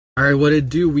All right, what it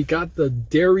do? We got the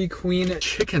Dairy Queen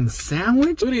chicken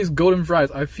sandwich. Look at these golden fries.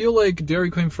 I feel like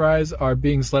Dairy Queen fries are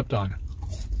being slept on.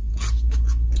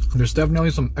 There's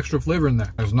definitely some extra flavor in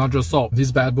there. It's not just salt.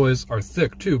 These bad boys are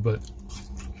thick too, but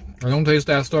I don't taste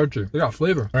that starchy. They got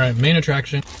flavor. All right, main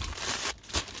attraction.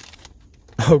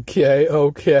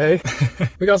 Okay.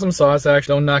 We got some sauce,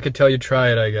 actually. Don't knock it till you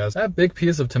try it, I guess. That big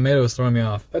piece of tomato is throwing me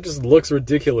off. That just looks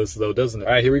ridiculous though, doesn't it?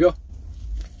 All right, here we go.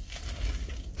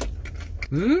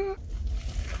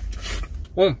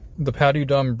 Oh, the patty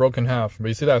done broke in half. But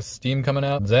you see that steam coming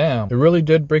out? Damn. It really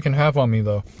did break in half on me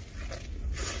though.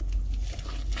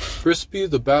 Crispy,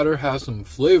 the batter has some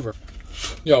flavor.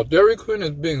 Yo, Dairy Queen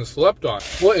is being slept on.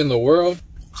 What in the world?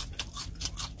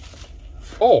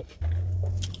 Oh,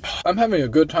 I'm having a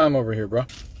good time over here, bro.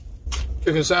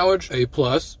 Chicken sandwich, A+.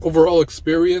 Overall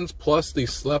experience plus the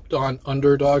slept on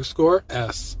underdog score,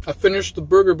 S. I finished the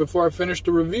burger before I finished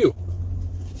the review.